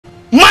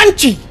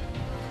Manchi,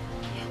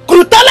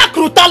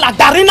 Krutala,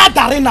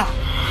 Darina.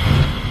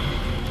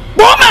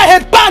 But my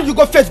head band, you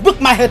go Facebook,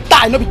 my head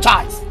tie, no be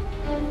choice.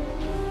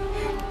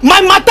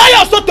 My mataya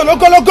also to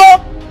logo.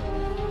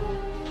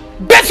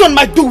 Based on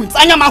my doings,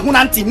 I am a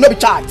hunanti, no be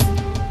choice.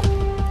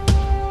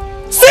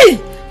 See,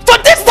 for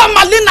this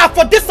Samalina,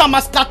 for this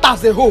Samaskata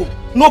as a whole,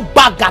 no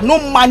bagger, no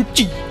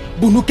manchi,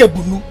 bunuke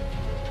bunu.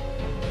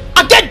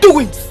 I get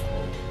doings.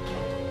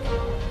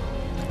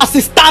 As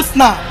it stands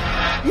now,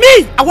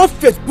 me, I want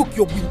Facebook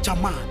your winter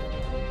man.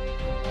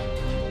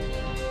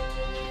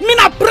 Me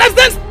na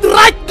present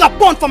strike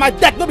upon for my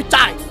deck, no be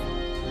child.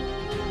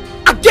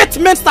 I get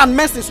men's and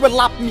men's will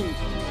lap me.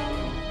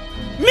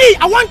 Me,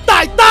 I want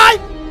tie.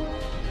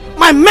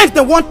 My men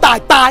they want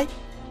tie.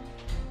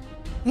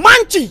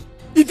 Manchi,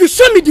 if you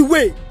show me the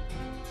way,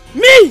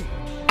 me,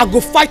 I go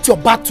fight your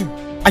battle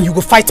and you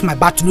go fight my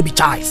battle, no be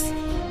child.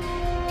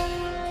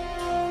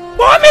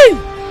 For me,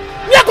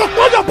 I go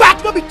call your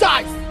back, no be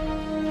child.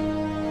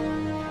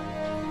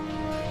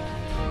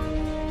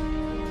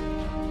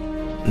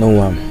 No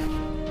one.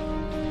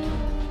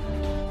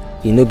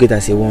 You no get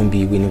as a one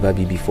be we never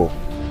be before.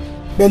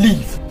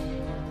 Believe.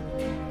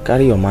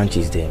 Carry your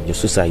manches them, your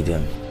suicide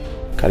them.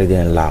 Carry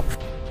them lap.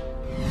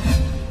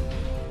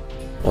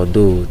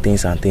 Although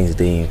things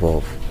they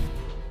involve.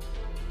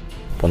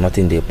 But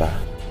nothing they pa.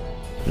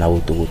 Now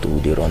to go to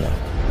the runner.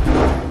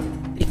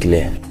 It's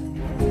clear.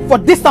 For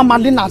this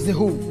Samalina as a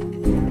whole,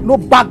 no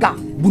bagger,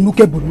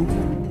 bunuke bunu.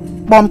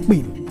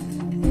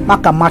 Bumping.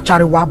 Maka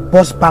machariwa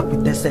boss back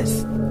with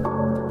SS.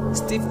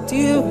 Steve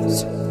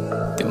Tunes,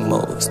 the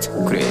most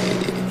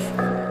creative.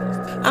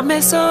 I'm a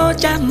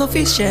soldier, no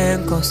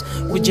fishing, cause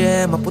we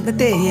jam up on the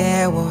day,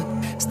 yeah,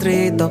 what?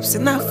 Straight ups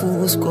in a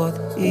full squad,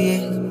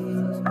 yeah.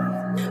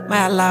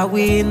 My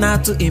allowing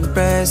not to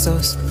impress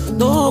us.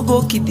 No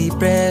go keep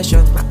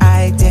depression, my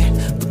idea,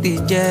 put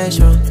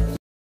injection.